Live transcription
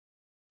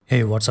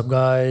Hey, what's up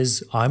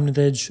guys? I'm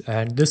Nitij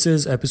and this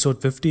is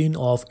episode 15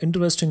 of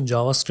Interesting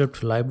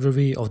JavaScript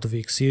Library of the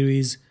Week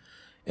series.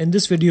 In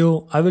this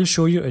video, I will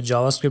show you a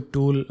JavaScript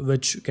tool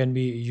which can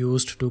be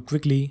used to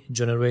quickly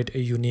generate a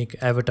unique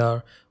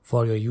avatar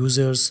for your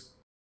users.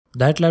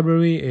 That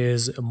library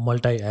is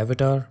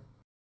MultiAvatar.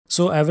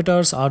 So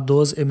avatars are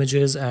those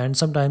images and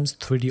sometimes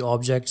 3D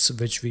objects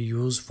which we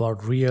use for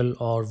real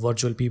or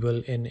virtual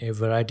people in a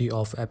variety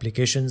of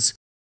applications.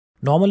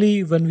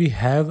 Normally, when we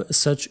have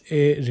such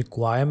a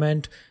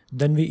requirement,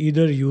 then we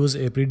either use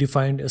a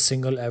predefined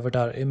single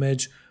avatar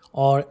image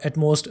or at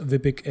most we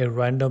pick a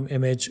random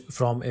image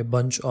from a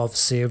bunch of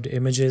saved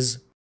images.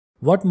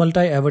 What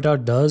multi-avatar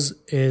does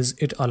is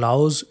it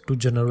allows to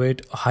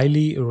generate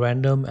highly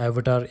random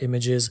avatar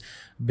images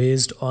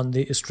based on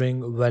the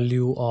string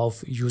value of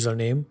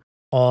username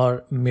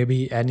or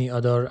maybe any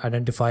other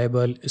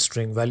identifiable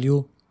string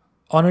value.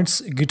 On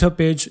its GitHub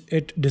page,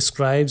 it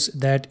describes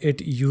that it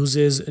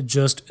uses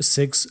just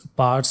 6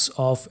 parts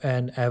of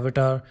an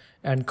avatar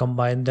and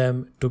combine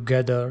them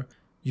together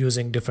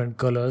using different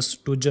colors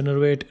to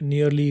generate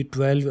nearly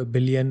 12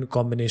 billion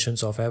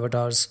combinations of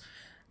avatars.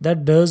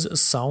 That does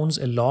sounds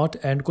a lot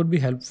and could be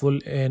helpful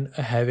in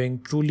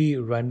having truly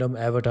random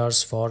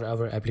avatars for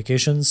our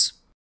applications.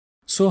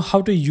 So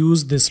how to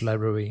use this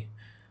library?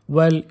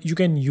 Well, you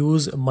can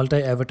use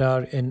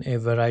multi-avatar in a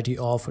variety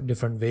of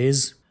different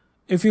ways.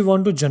 If you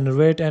want to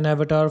generate an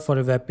avatar for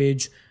a web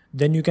page,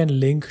 then you can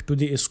link to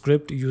the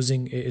script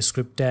using a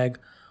script tag.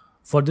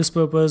 For this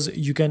purpose,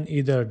 you can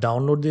either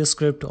download the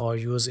script or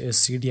use a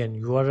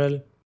CDN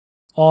URL.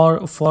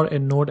 Or for a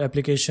Node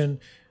application,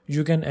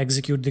 you can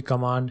execute the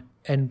command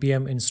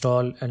npm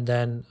install and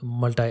then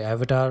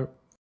multi-avatar.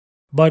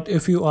 But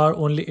if you are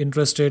only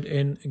interested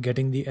in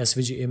getting the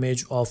SVG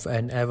image of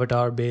an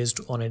avatar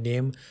based on a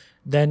name,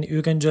 then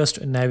you can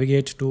just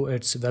navigate to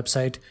its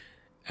website,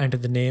 enter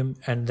the name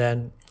and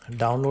then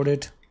download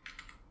it.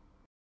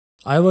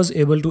 I was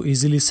able to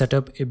easily set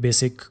up a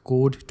basic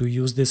code to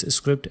use this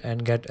script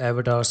and get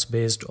avatars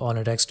based on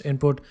a text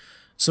input.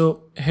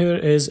 So here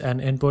is an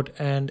input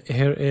and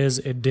here is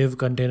a div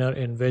container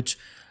in which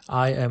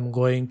I am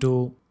going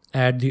to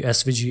add the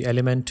SVG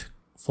element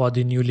for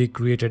the newly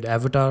created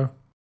avatar.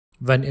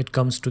 When it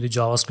comes to the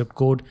JavaScript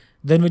code,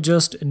 then we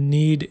just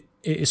need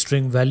a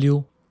string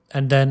value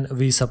and then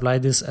we supply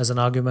this as an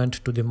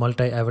argument to the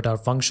multi-avatar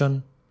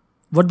function.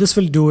 What this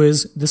will do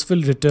is this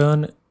will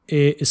return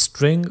a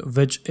string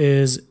which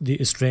is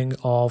the string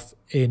of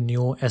a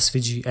new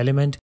SVG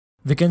element.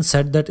 We can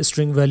set that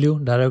string value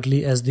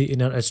directly as the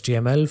inner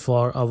HTML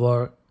for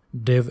our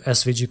div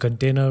SVG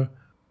container.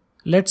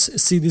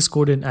 Let's see this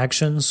code in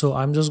action. So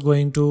I'm just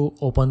going to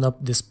open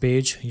up this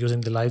page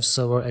using the live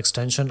server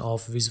extension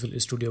of Visual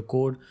Studio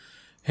Code.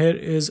 Here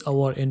is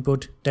our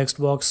input text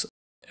box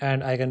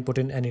and I can put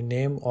in any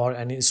name or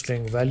any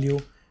string value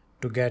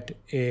to get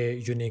a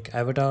unique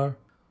avatar.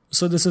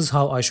 So this is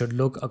how I should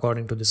look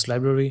according to this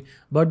library,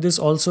 but this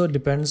also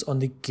depends on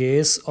the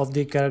case of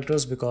the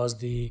characters because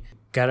the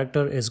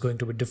character is going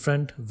to be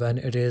different when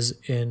it is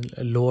in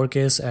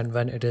lowercase and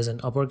when it is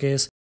in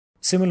uppercase.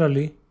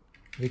 Similarly,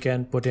 we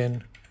can put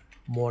in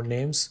more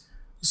names.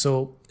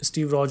 So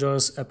Steve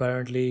Rogers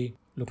apparently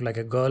look like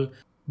a girl,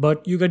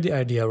 but you get the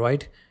idea,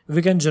 right?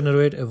 We can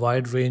generate a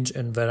wide range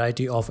and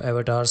variety of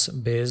avatars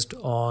based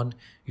on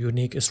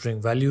unique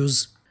string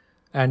values.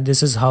 And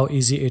this is how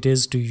easy it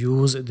is to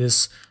use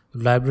this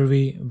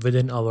library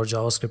within our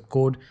JavaScript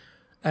code.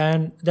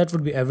 And that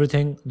would be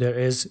everything there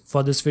is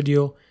for this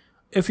video.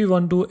 If you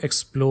want to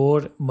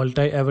explore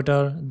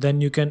multi-avatar,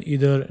 then you can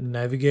either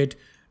navigate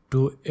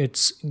to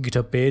its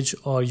GitHub page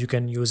or you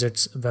can use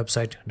its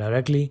website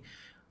directly.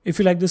 If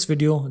you like this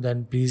video,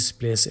 then please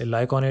place a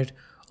like on it.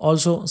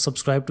 Also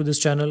subscribe to this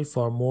channel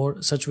for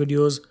more such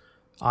videos.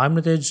 I'm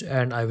Nitij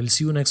and I will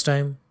see you next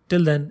time.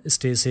 Till then,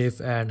 stay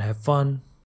safe and have fun.